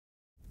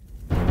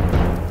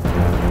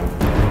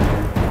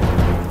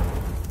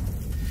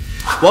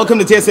Welcome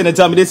to Taste and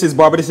Tell Me. This is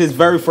Barbara. This is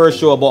very first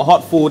show about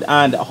hot food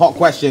and hot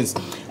questions.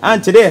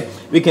 And today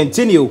we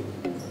continue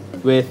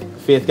with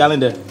Faith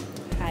Callender.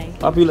 Hi.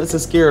 Hope you look so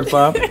scared,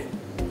 fam.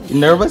 You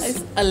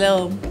nervous? A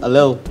little. A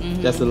little,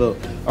 just a little.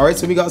 All right,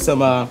 so we got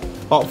some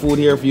hot food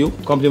here for you.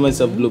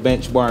 Compliments of Blue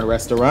Bench Bar and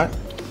Restaurant.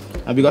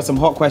 And we got some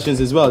hot questions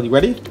as well. You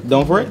ready?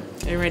 Down for it?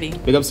 You're ready.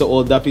 Pick up some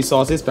old DUPPY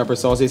sauces, pepper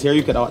sauces. Here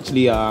you can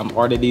actually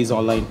order these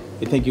online.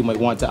 I think you might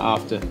want to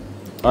after.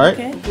 All right?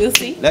 Okay, we'll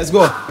see. Let's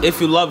go. If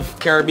you love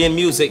Caribbean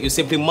music, you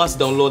simply must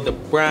download the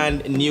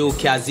brand new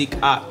CAZIQ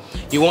app.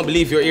 You won't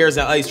believe your ears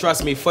and eyes.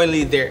 Trust me,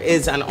 finally there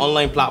is an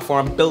online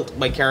platform built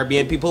by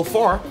Caribbean people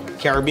for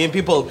Caribbean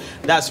people.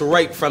 That's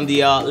right, from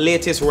the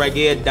latest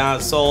reggae,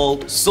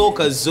 dancehall,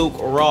 soca, zouk,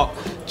 rock,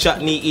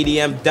 chutney,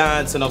 EDM,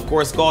 dance, and of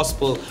course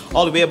gospel,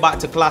 all the way back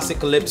to classic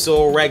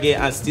calypso, reggae,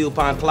 and steel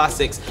pan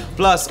classics.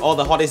 Plus all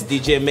the hottest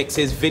DJ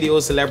mixes,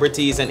 videos,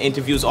 celebrities, and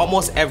interviews,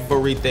 almost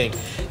everything.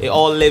 It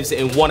all lives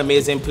in one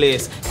amazing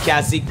place.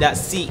 CAZIQ,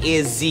 that's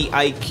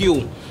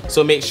CAZIQ.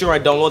 So make sure I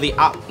download the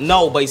app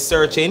now by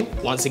searching,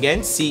 once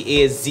again,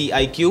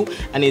 CAZIQ,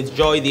 and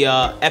enjoy the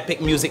epic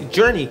music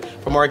journey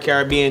from our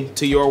Caribbean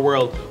to your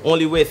world.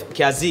 Only with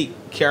CAZIQ,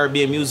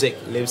 Caribbean music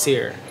lives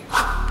here.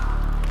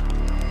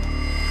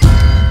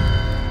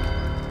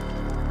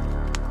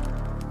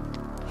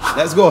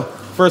 Let's go.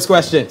 First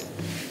question.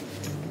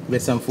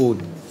 With some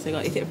food. So you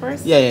gonna eat it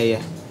first?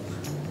 Yeah.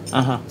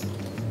 Uh-huh.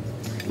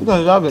 You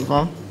can love it,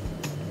 fam.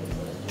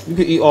 You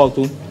can eat all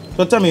too.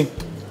 So tell me,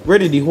 where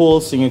did the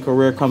whole singing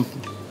career come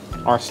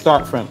or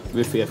start from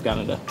with Faith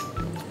Callender?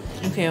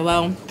 Okay,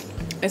 well,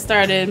 it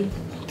started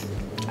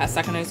at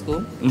secondary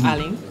school,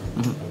 Aline.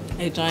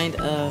 I joined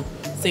a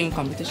singing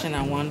competition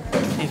and won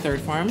in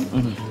third form.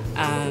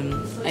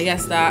 I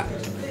guess that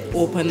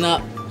opened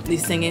up the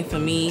singing for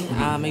me.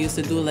 I used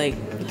to do like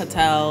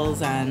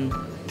hotels and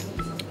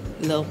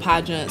little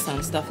pageants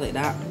and stuff like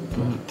that.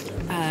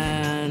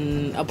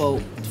 And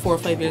about 4 or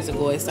 5 years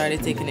ago, I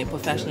started taking it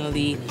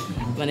professionally.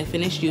 When I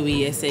finished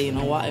UE, I said, you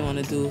know what, I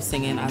want to do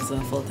singing as a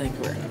full-time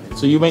career.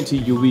 So you went to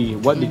UE.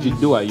 What did you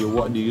do at UE?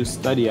 What do you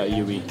study at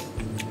UE?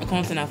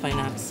 Accounting and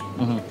finance.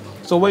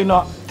 So why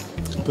not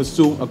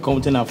pursue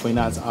accounting and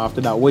finance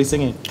after that? Why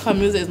singing? Because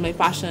music is my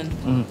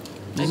passion.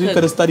 You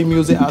could have studied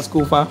music at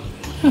school, fam.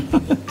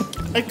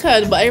 I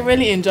could, but I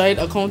really enjoyed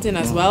accounting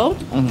as well.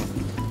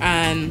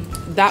 And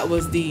that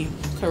was the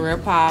career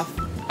path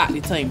at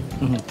the time.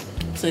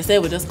 So I said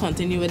we'll just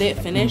continue with it,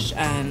 finish,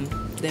 and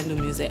then do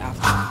music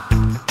after.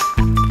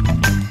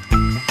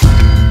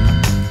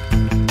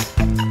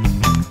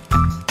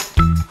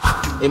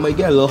 It might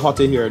get a little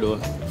hotter here though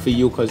for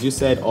you, because you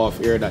said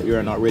off air that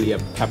you're not really a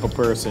pepper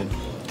person.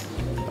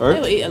 Alright? I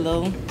will eat a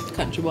little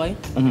country boy.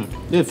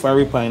 This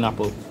fiery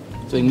pineapple.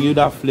 So you need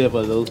that flavor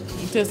a little.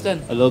 It tastes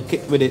good. A little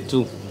kick with it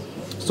too.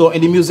 So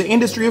in the music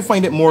industry, you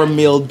find it more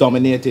male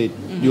dominated.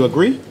 You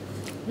agree?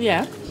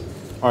 Yeah.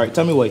 Alright,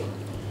 tell me why.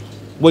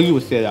 What you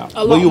would say that?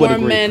 A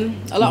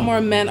lot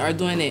more men are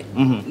doing it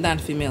than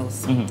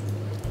females.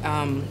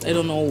 I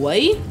don't know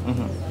why.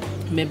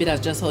 Maybe that's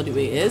just how the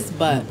way it is,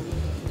 but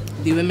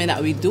the women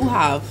that we do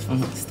have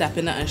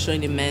stepping out and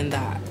showing the men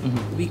that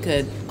we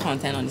could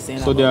contend on the same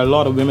level. So there are a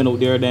lot of women out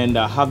there then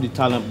that have the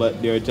talent,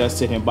 but they're just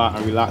sitting back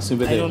and relaxing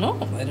with it. I don't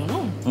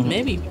know.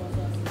 Maybe.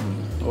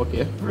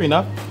 Okay, fair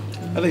enough.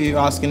 I think you're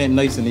asking it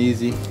nice and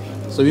easy.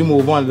 So we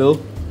move on a little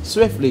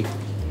swiftly.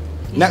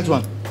 Next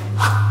one.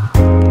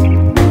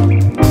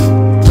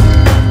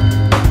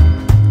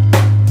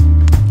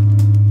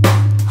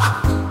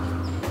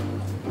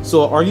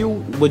 So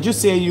would you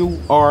say you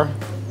are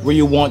where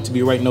you want to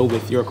be right now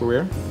with your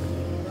career?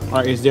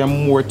 Or is there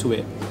more to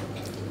it?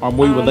 Or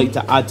more you would like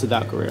to add to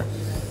that career?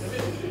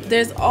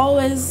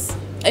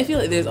 I feel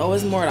like there's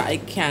always more that I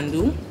can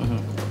do.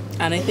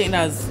 And I think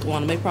that's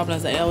one of my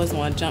problems. I always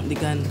want to jump the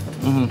gun.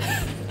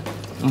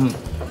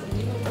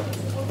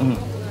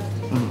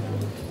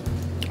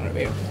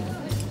 Alright,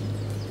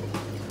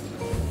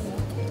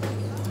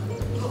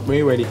 When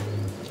you ready?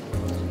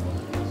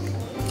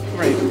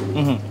 right.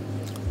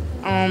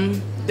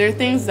 There are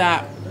things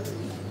that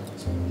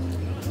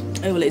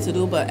I would like to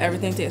do, but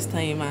everything takes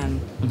time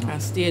and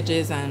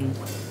stages and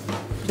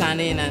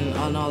planning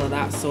and all of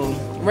that. So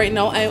right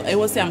now, I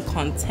would say I'm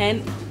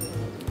content,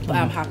 but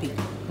I'm happy.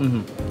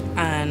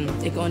 And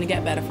it can only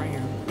get better from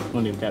here.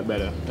 Only get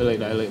better. I like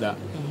that.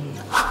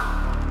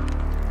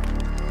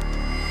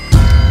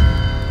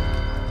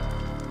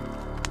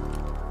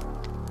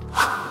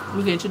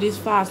 We can introduce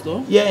fast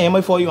though. Yeah,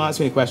 my fault you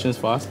answer me questions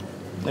fast.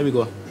 There we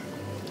go.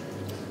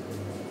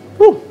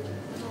 Whew.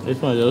 This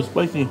one is a little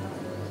spicy.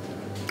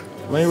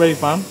 When you ready,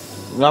 fam?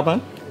 What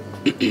happened?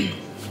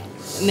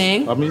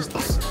 Name?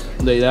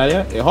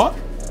 It hot?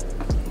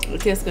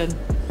 It tastes good.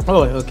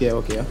 Oh, okay.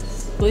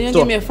 Will you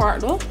give me a fart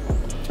though?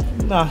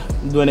 Nah,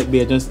 I'm doing it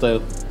Bajan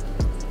style.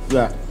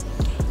 Yeah.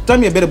 Tell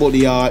me a bit about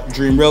the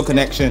Dream Real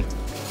connection.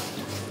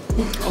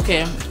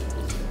 Okay.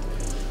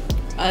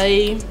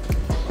 I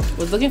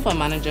was looking for a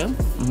manager.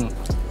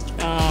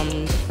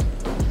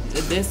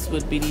 This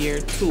would be the year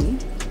 2,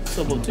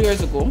 so about 2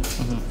 years ago.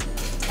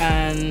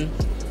 And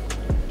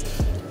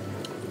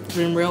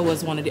Dream Real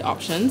was one of the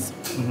options.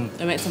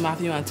 I went to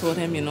Matthew and told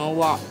him, you know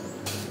what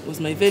was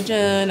my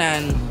vision,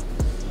 and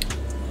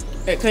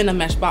it kind of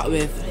meshed back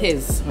with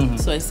his.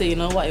 So I said, you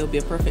know what, it would be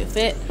a perfect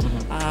fit.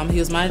 He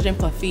was managing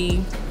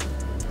Puffy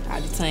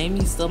at the time.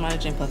 He's still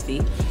managing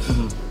Puffy.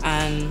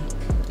 And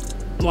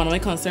one of my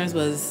concerns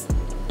was,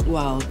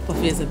 well,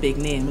 Puffy is a big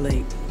name.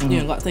 Like, you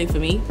ain't got time for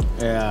me.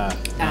 Yeah.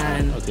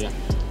 And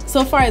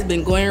so far it's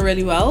been going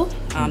really well.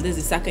 This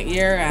is the 2nd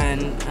year,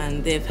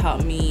 and they've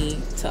helped me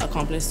to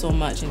accomplish so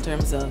much in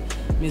terms of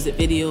music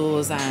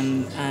videos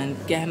and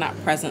getting that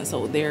presence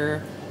out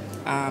there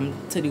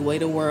to the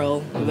wider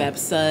world. The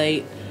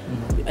website.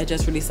 I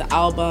just released an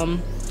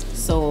album.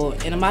 So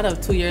in a matter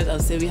of 2 years, I'll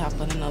say we have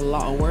put in a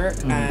lot of work,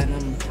 and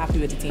I'm happy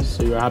with the team.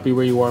 So you're happy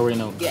where you are right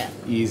now? Yeah.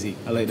 Easy.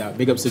 I like that.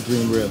 Big ups to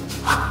Dream Real.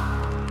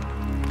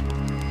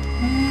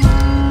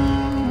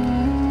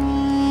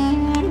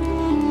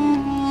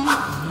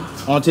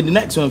 On to the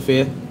next one,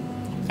 Faye.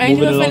 Ain't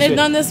you finished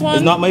on this one?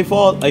 It's not my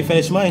fault. I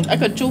finished mine. I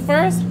could chew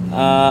first?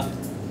 Oh,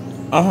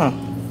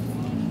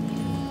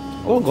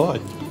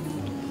 God.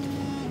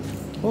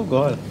 Oh,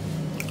 God.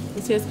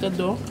 It tastes good,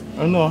 though.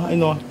 I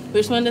know.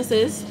 Which one this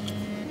is?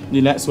 The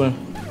next one.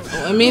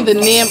 Oh, I mean the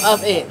name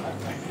of it.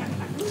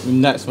 The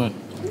next one.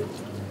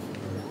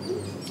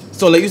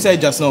 So, like you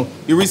said just now,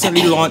 you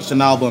recently launched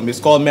an album. It's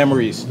called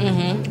Memories. All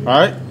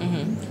right?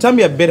 Tell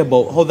me a bit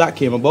about how that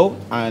came about,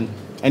 and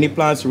any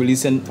plans to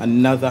releasing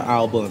another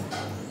album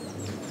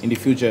in the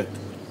future?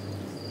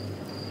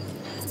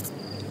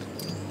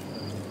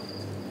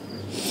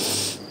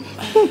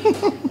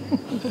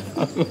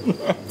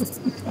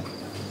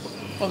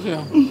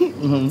 Okay.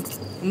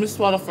 Let me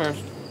swallow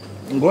first.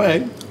 Go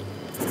ahead.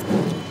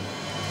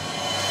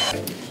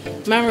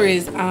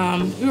 Memories.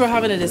 We were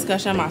having a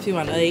discussion, Matthew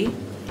and I,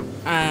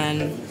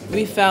 and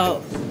we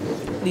felt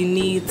the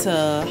need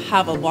to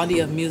have a body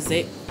of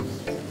music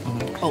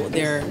out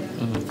there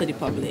for the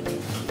public.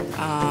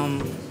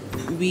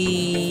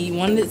 We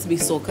wanted it to be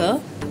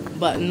soca,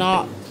 but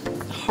not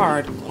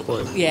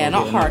hardcore. Yeah,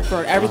 not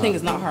hardcore. Everything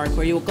is not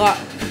hardcore. You got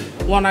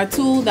one or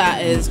two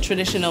that is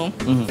traditional,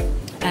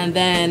 and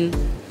then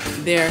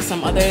there are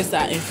some others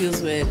that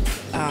infuse with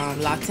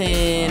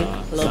Latin,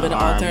 a little bit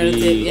of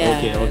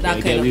alternative,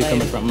 that kind of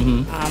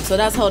vibe. So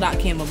that's how that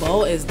came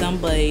about. It's done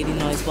by the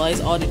Noise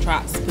Boys. All the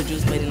tracks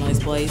produced by the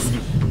Noise Boys,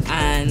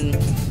 and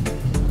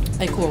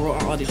I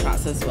co-wrote on all the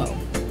tracks as well.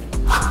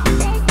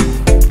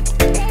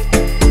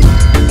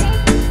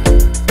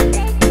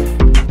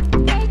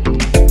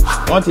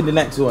 On to the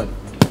next one.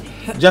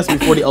 Just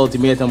before the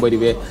ultimatum, by the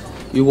way.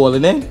 You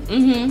holding in?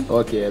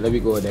 Okay, let me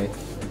go then.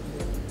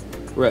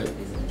 Right.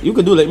 You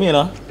could do like me, you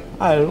know.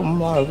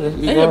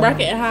 You can break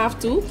it in half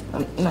too.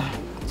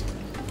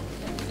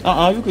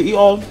 You could eat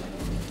all.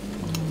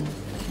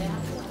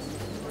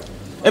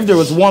 If there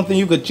was one thing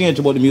you could change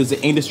about the music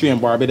industry in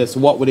Barbados,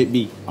 what would it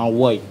be and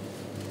why?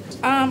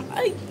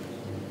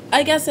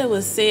 I guess I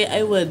would say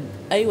I would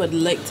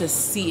like to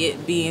see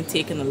it being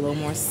taken a little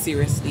more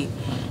seriously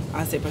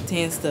as it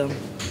pertains to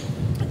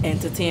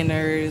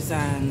entertainers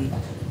and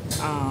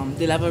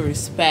the level of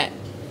respect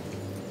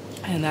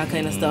and that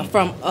kind of stuff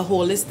from a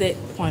holistic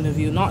point of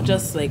view, not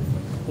just like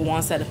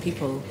one set of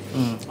people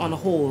on a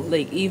whole,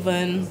 like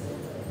even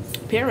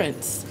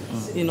parents.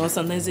 You know,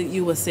 sometimes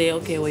you would say,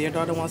 okay, well, your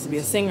daughter wants to be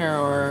a singer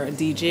or a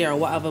DJ or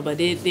whatever, but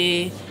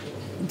they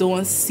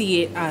don't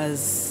see it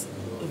as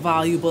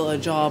valuable a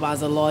job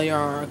as a lawyer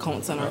or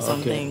accountant or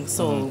something.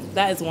 So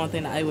that is one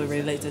thing that I would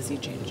really like to see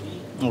change.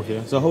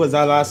 Okay, so how was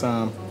that last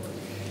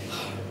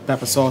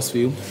type of sauce for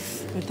you?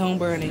 My tongue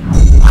burning.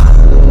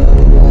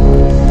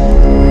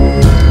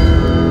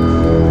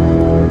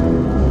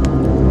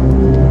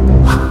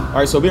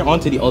 Alright, so we're on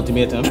to the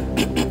ultimatum.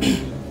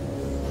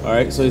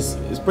 Alright, so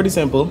it's pretty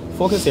simple.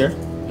 Focus here.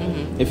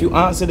 If you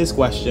answer this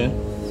question,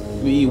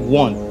 we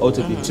won out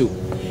of the two.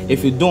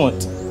 If you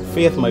don't,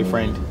 Faith, my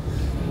friend,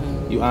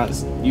 you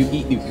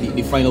eat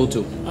the final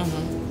two.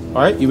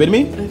 Alright, you with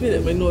me? I feel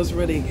like my nose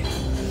running.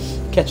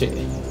 Catch it.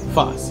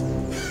 Fast.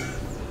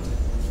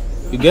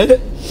 You good?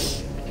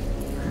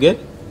 Good?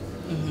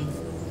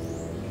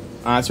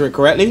 Answer it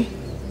correctly,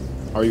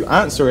 or you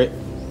answer it.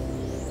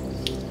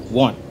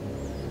 1.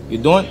 You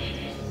don't.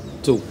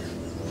 2.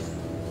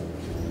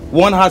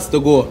 1 has to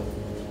go.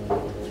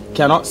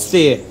 Cannot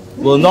stay.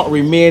 Will not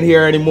remain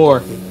here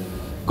anymore.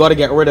 Gotta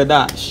get rid of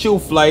that. Shoe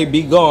fly,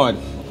 be gone.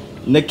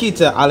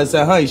 Nikita,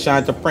 Alison Honey,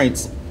 Shanta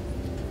Prince,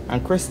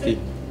 and Christy.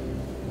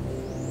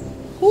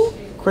 Who?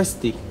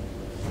 Christy.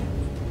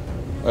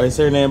 Or is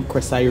her name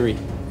Chrisiri?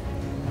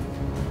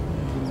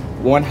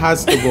 1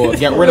 has to go.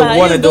 Get rid of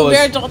one of those.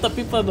 Bear job to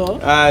people though.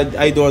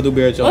 I don't do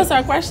bear job. What's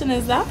our question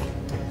is that?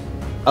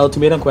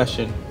 Ultimatum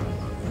question.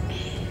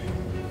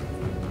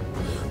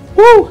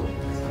 Woo!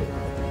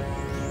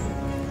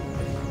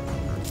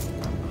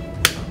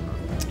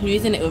 You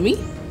eating it with me?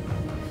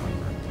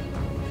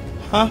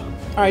 Huh?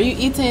 Are you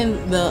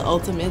eating the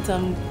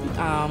ultimatum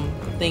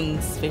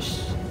things, fish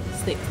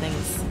stick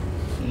things?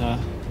 Nah.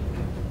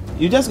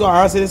 You just gotta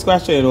answer this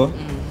question, you know.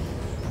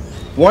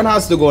 1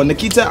 has to go.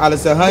 Nikita,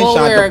 Alison Hunt,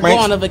 Shanta Prince.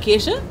 Go on a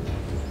vacation?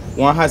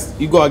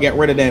 You gotta get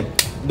rid of them.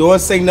 Don't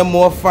sing no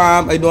more,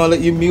 fam. I don't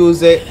let you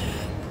music.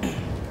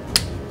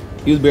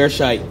 Use bare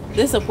shy.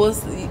 We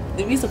supposed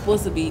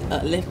to be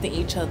uplifting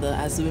each other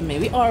as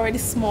women. We already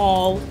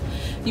small.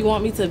 You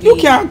want me to be? You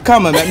can't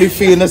come and make me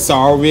feel the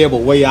sorry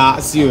about what you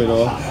ask you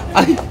know.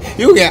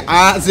 You can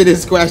answer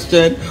this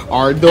question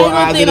or don't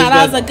answer this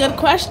question. That's a good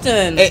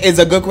question. It's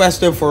a good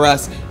question for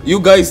us. You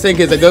guys think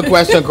it's a good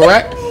question,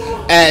 correct?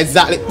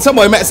 Exactly.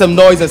 Somebody make some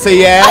noise and say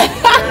yeah.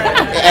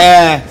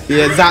 Yeah,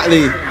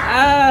 exactly.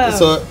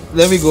 So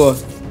let me go.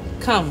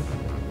 Come.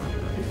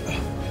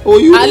 Oh,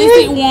 you at least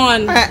eat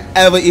one. I ain't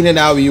ever eating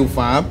that with you,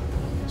 fam.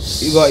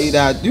 You gotta eat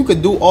that. You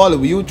could do all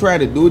of it. You trying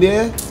to do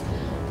there?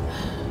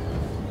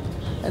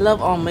 I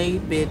love all my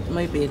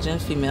Bajan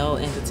female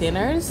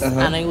entertainers,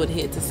 and I would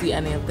hate to see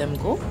any of them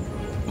go.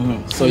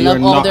 So I you're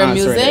love all not their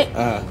answering music,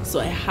 it. so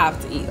I have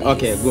to eat these.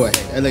 Okay, go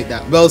ahead. I like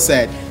that. Well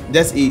said.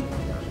 Just eat.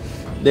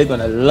 They're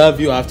gonna love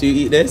you after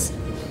you eat this.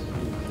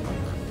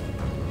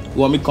 You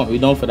want me to come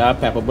down for that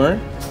pepper burn?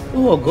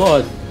 Oh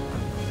God.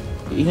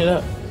 You hear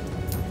that?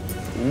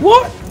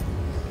 What?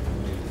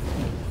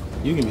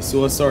 You can be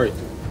so sorry.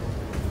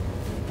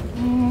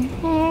 You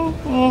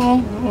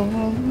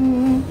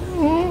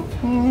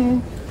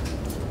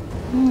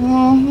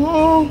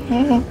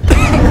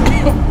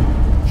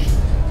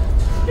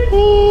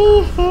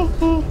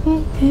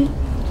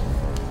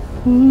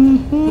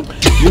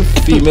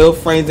female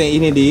friends ain't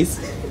eating these.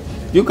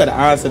 You could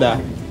answer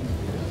that.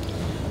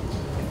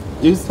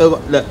 You still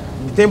got the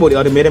thing about the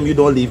other medium, you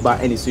don't leave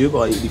back any, so you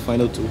gotta eat the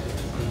final 2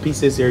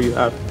 pieces here you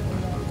have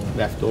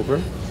left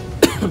over.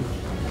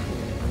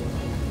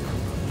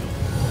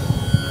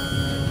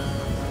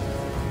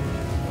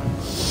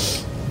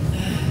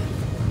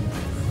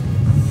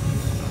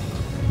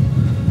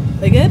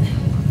 They good?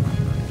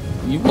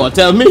 You gonna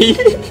tell me?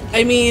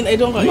 I mean, I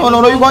don't.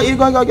 No. You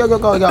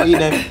gotta eat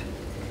them.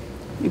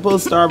 People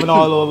starving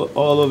all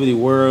over the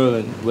world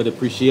and would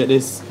appreciate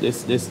this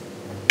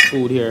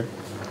food here.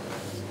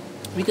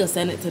 We can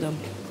send it to them.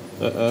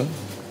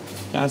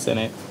 Can't send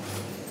it.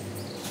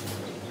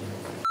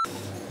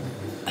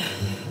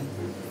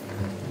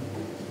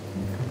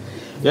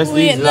 Just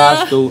these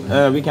last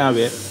 2. We can't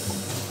wait.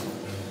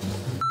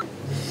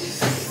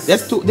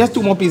 There's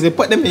 2 more pieces.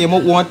 Put them in your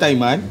mouth one time,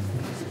 man.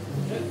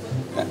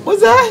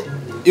 What's that?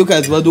 You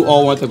guys will do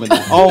all one time with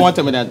that. All one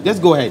time with that. Just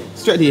go ahead.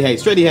 Straight the head.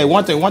 Straight the head.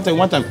 One time.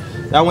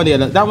 That one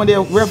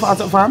there. Real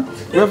fast, fam.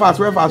 Real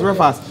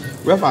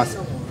fast.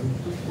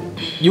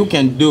 You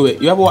can do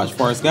it. You ever watch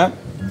Forrest Gump?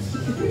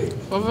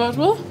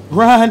 What?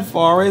 Run,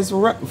 Forrest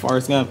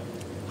Gump.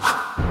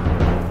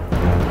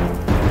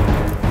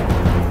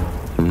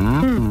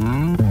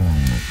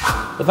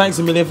 But thanks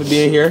a million for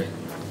being here.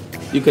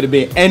 You could have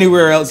been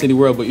anywhere else in the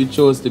world, but you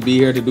chose to be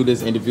here to do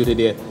this interview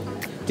today.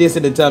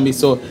 Tasted and tell me.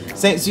 So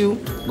since you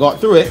got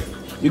through it,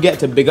 you get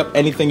to big up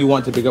anything you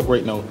want to big up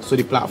right now. So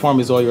the platform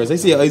is all yours. I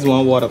see your eyes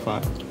want water,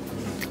 fam.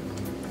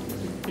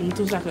 Give me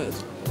 2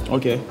 seconds.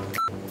 Okay.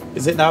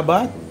 Is it that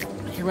bad?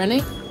 You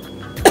ready?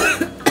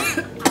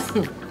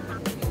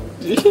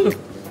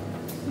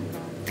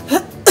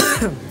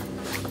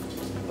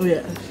 Oh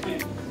yeah.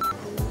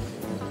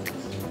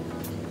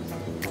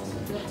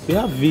 We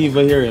have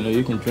VIVA here, you know.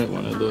 You can drink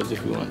one of those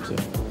if you want to.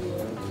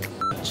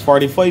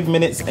 45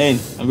 minutes in,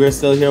 and we're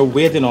still here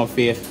waiting on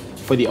Faith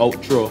for the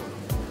outro.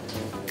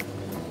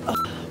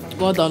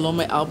 Go download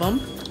my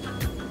album,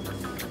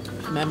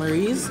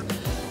 Memories,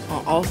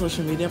 on all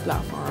social media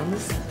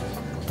platforms.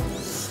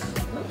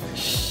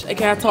 Shh, I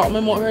can't talk,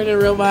 my mouth hurting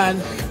real bad.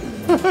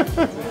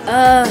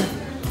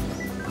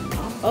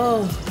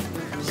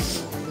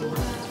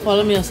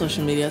 Follow me on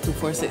social media,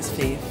 246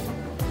 Faith.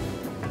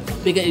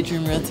 Big at the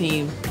Dream Real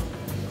team.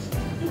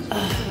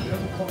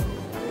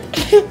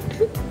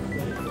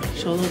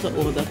 Show those the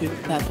old duppy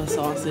pepper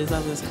sauces,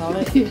 I just call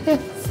it. Yes.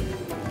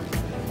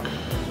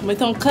 My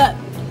tongue cut.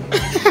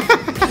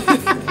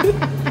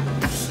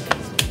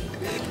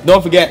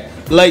 Don't forget,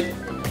 like,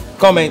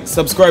 comment,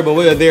 subscribe, and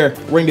while you're there,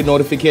 ring the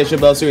notification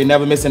bell so you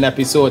never miss an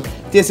episode.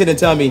 Taste it and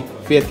tell me,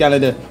 Faith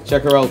Callender.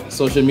 Check her out,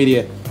 social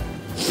media.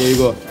 There you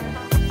go.